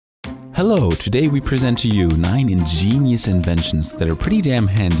Hello, today we present to you 9 ingenious inventions that are pretty damn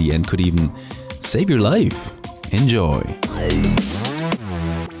handy and could even save your life. Enjoy!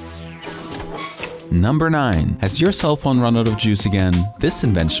 Number 9. Has your cell phone run out of juice again? This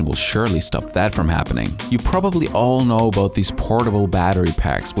invention will surely stop that from happening. You probably all know about these portable battery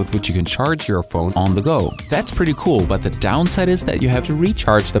packs with which you can charge your phone on the go. That's pretty cool, but the downside is that you have to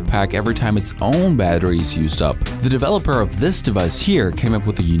recharge the pack every time its own battery is used up. The developer of this device here came up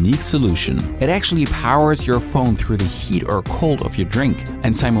with a unique solution. It actually powers your phone through the heat or cold of your drink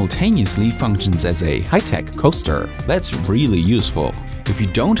and simultaneously functions as a high-tech coaster. That's really useful. If you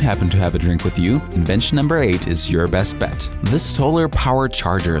don't happen to have a drink with you, invention number 8 is your best bet. This solar-powered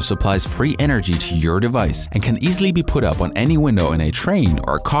charger supplies free energy to your device and can easily be put up on any window in a train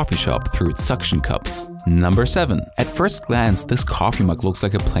or a coffee shop through its suction cups. Number 7. At first glance, this coffee mug looks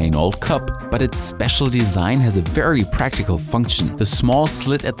like a plain old cup, but its special design has a very practical function. The small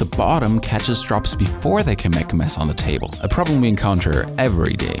slit at the bottom catches drops before they can make a mess on the table, a problem we encounter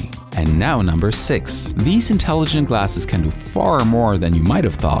every day. And now number 6. These intelligent glasses can do far more than you might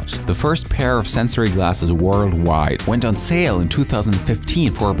have thought. The first pair of sensory glasses worldwide went on sale in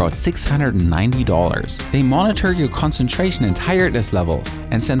 2015 for about $690. They monitor your concentration and tiredness levels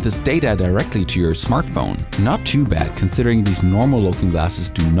and send this data directly to your smartphone. Not too bad, considering these normal-looking glasses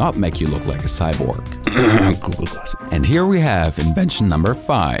do not make you look like a cyborg. Google Glasses. And here we have invention number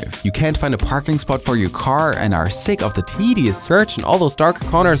 5. You can't find a parking spot for your car and are sick of the tedious search in all those dark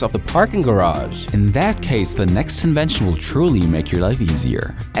corners of the parking garage. In that case, the next invention will truly make your life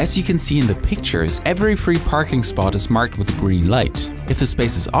easier. As you can see in the pictures, every free parking spot is marked with a green light. If the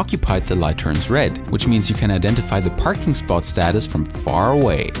space is occupied, the light turns red, which means you can identify the parking spot status from far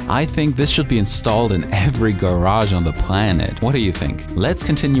away. I think this should be installed in every garage on the planet. What do you think? Let's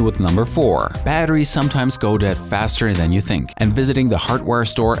continue with number 4. Batteries sometimes go dead faster than you think, and visiting the hardware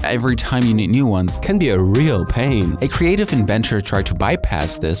store every time you need new ones can be a real pain. A creative inventor tried to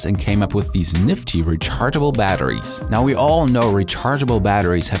bypass this and came up with these nifty rechargeable batteries. Now we all know rechargeable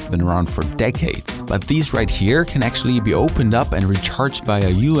batteries have been around for decades, but these right here can actually be opened up and recharged via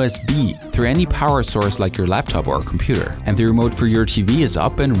USB through any power source like your laptop or computer, and the remote for your TV is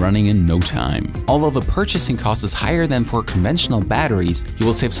up and running in no time. Although the purchasing cost is higher than for conventional batteries, you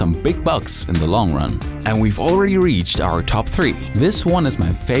will save some big bucks in the long run. And we've already reached our top 3. This one is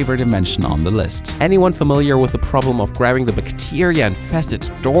my favorite invention on the list. Anyone familiar with the problem of grabbing the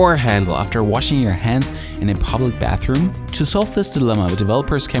bacteria-infested door handle after washing your hands in a public bathroom? To solve this dilemma, the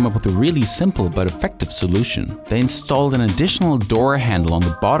developers came up with a really simple but effective solution. They installed an additional door handle on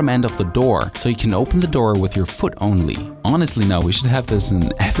the bottom end of the door, so you can open the door with your foot only. Honestly, now we should have this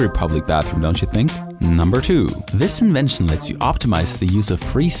in every public bathroom, don't you think? Number 2. This invention lets you optimize the use of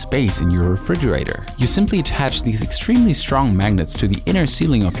free space in your refrigerator. You simply attach these extremely strong magnets to the inner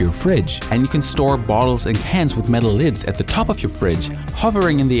ceiling of your fridge, and you can store bottles and cans with metal lids at the top of your fridge,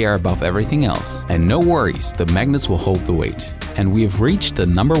 hovering in the air above everything else. And no worries, the magnets will hold the weight. And we have reached the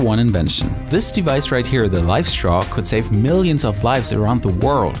number 1 invention. This device right here, the Life Straw, could save millions of lives around the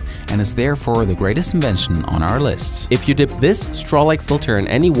world and is therefore the greatest invention on our list. If you dip this straw-like filter in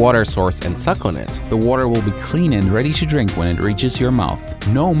any water source and suck on it, the water will be clean and ready to drink when it reaches your mouth,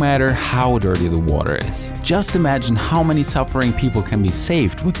 no matter how dirty the water is. Just imagine how many suffering people can be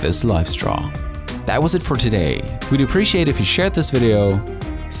saved with this Life Straw. That was it for today. We'd appreciate if you shared this video.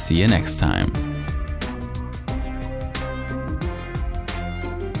 See you next time.